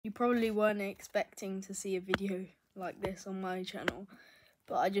You probably weren't expecting to see a video like this on my channel,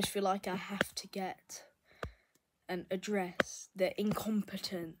 but I just feel like I have to get and address the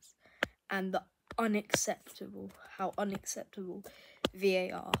incompetence and the how unacceptable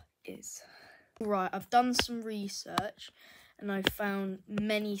VAR is. Right, I've done some research and I've found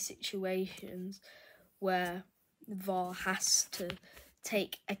many situations where VAR has to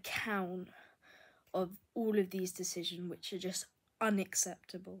take account of all of these decisions, which are just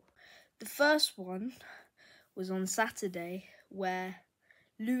unacceptable. The first one was on Saturday, where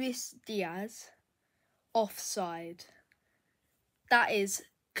Luis Diaz offside. That is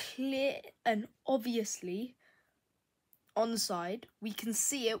clear and obviously onside. We can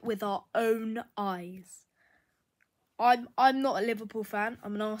see it with our own eyes. I'm not a Liverpool fan,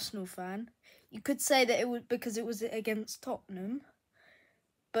 I'm an Arsenal fan. You could say that it was because it was against Tottenham,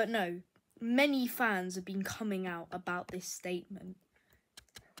 but no. Many fans have been coming out about this statement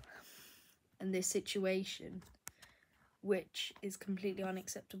and this situation, which is completely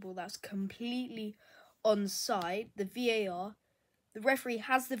unacceptable. That's completely onside. The VAR, the referee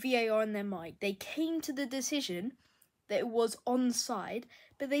has the VAR in their mind. They came to the decision that it was onside,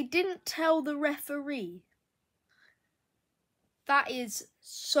 but they didn't tell the referee. That is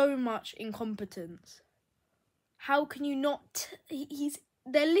so much incompetence. How can you not?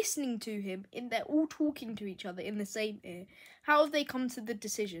 They're listening to him, and they're all talking to each other in the same ear. How have they come to the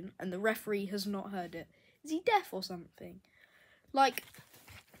decision and the referee has not heard it? Is he deaf or something? Like,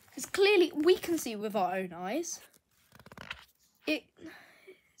 it's clearly, we can see with our own eyes.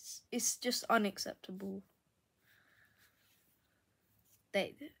 It's just unacceptable.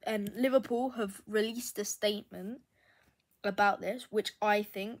 And Liverpool have released a statement about this, which I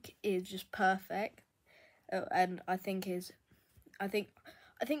think is just perfect, and I think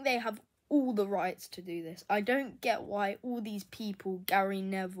they have all the rights to do this. I don't get why all these people, Gary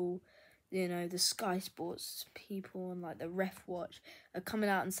Neville, you know, the Sky Sports people and like the Ref Watch, are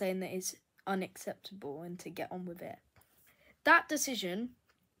coming out and saying that it's unacceptable and to get on with it. That decision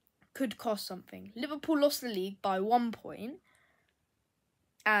could cost something. Liverpool lost the league by 1 point,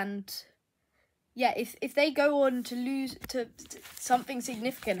 and yeah, if they go on to lose, to something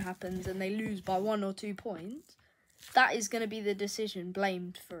significant happens and they lose by 1 or 2 points, that is going to be the decision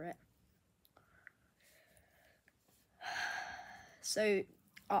blamed for it. So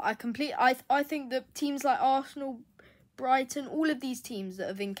I think that teams like Arsenal, Brighton, all of these teams that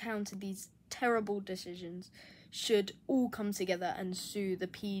have encountered these terrible decisions should all come together and sue the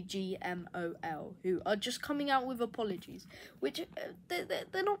PGMOL, who are just coming out with apologies, which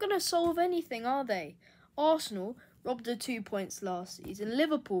they're not going to solve anything, are they? Arsenal robbed of 2 points last season.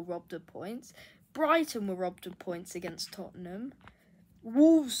 Liverpool robbed of points. Brighton were robbed of points against Tottenham.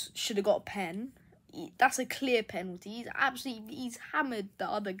 Wolves should have got a pen. That's a clear penalty. He's hammered the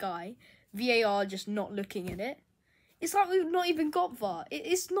other guy. VAR just not looking at it. It's like we've not even got VAR.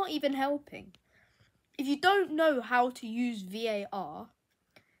 It's not even helping. If you don't know how to use VAR,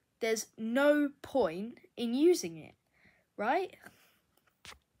 there's no point in using it, right?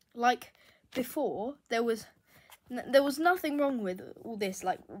 Like before, there was nothing wrong with all this.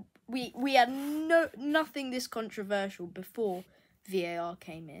 Like we had nothing this controversial before VAR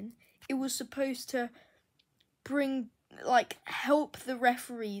came in. It was supposed to help the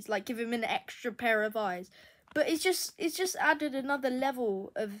referees, like give him an extra pair of eyes. But it's just added another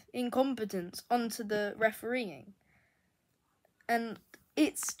level of incompetence onto the refereeing. And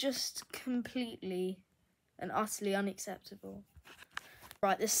it's just completely and utterly unacceptable.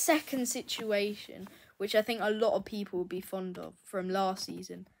 Right, the second situation, which I think a lot of people will be fond of from last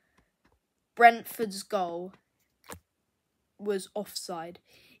season, Brentford's goal was offside.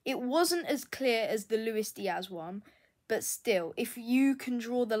 It wasn't as clear as the Luis Diaz one, but still, if you can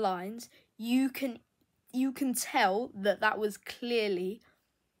draw the lines, you can tell that was clearly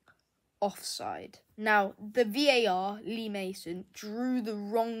offside. Now, the VAR, Lee Mason, drew the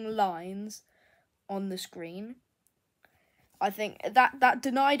wrong lines on the screen. I think that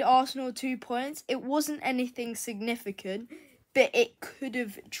denied Arsenal 2 points. It wasn't anything significant, but it could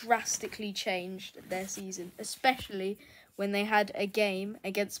have drastically changed their season, especially when they had a game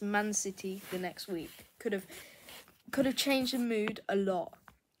against Man City the next week. Could have changed the mood a lot.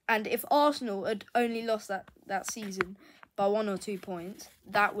 And if Arsenal had only lost that season by 1 or 2 points,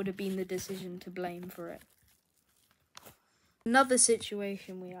 that would have been the decision to blame for it. Another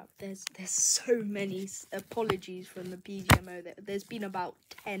situation we have, there's so many apologies from the PGMO. There's been about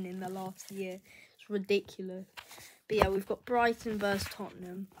 10 in the last year. It's ridiculous. But yeah, we've got Brighton versus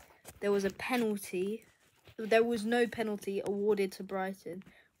Tottenham. There was a penalty. There was no penalty awarded to Brighton,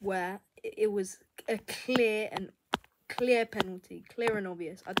 where it was a clear and clear penalty, clear and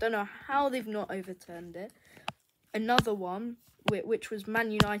obvious. I don't know how they've not overturned it. Another one, which was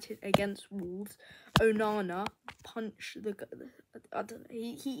Man United against Wolves. Onana punched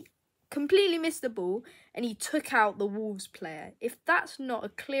he completely missed the ball and he took out the Wolves player. If that's not a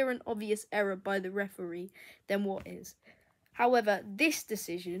clear and obvious error by the referee, then what is? However, this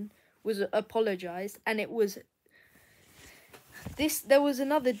decision was apologised, and there was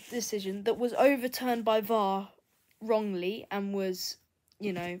another decision that was overturned by VAR wrongly and was,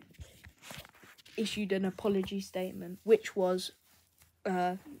 issued an apology statement, which was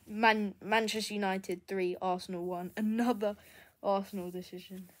Manchester United 3, Arsenal 1. Another Arsenal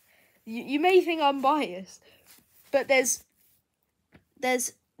decision. You may think I'm biased, but there's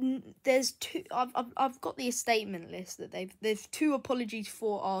two. I've got the statement list that there's 2 apologies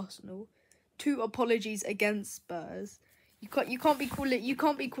for Arsenal, 2 apologies against Spurs. You can't be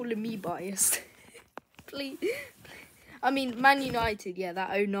calling me biased. Please. I mean, Man United, yeah,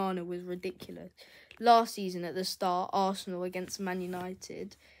 that Onana was ridiculous. Last season at the start, Arsenal against Man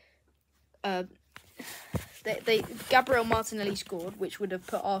United, Gabriel Martinelli scored, which would have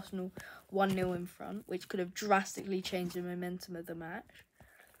put Arsenal 1-0 in front, which could have drastically changed the momentum of the match.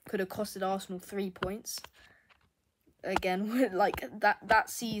 Could have costed Arsenal 3 points. Again, like that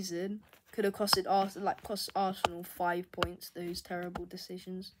season could have cost Arsenal 5 points. Those terrible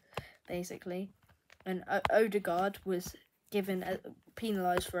decisions, basically. And Odegaard was given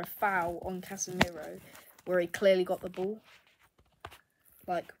penalised for a foul on Casemiro, where he clearly got the ball.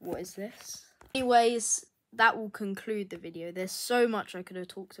 Like, what is this? Anyways, that will conclude the video. There's so much I could have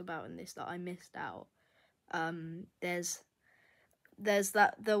talked about in this that I missed out. There's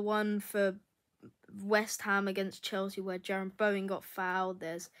the one for West Ham against Chelsea where Jarrod Bowen got fouled.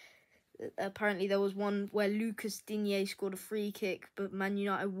 Apparently there was one where Lucas Digne scored a free kick, but Man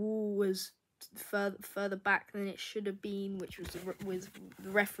United wall was further back than it should have been, which was the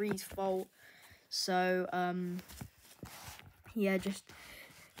referee's fault. So yeah,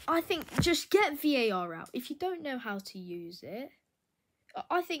 I think just get VAR out. If you don't know how to use it,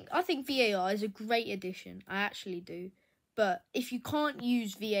 I think VAR is a great addition. I actually do. But if you can't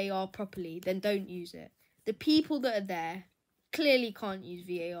use VAR properly, then don't use it. The people that are there clearly can't use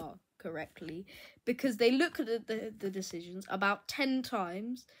VAR correctly because they look at the decisions about 10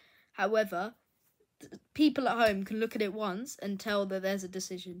 times. However, people at home can look at it once and tell that there's a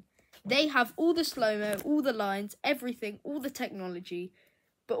decision. They have all the slow-mo, all the lines, everything, all the technology,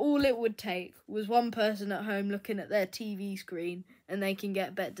 but all it would take was one person at home looking at their TV screen and they can get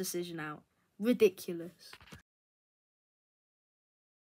a better decision out. Ridiculous.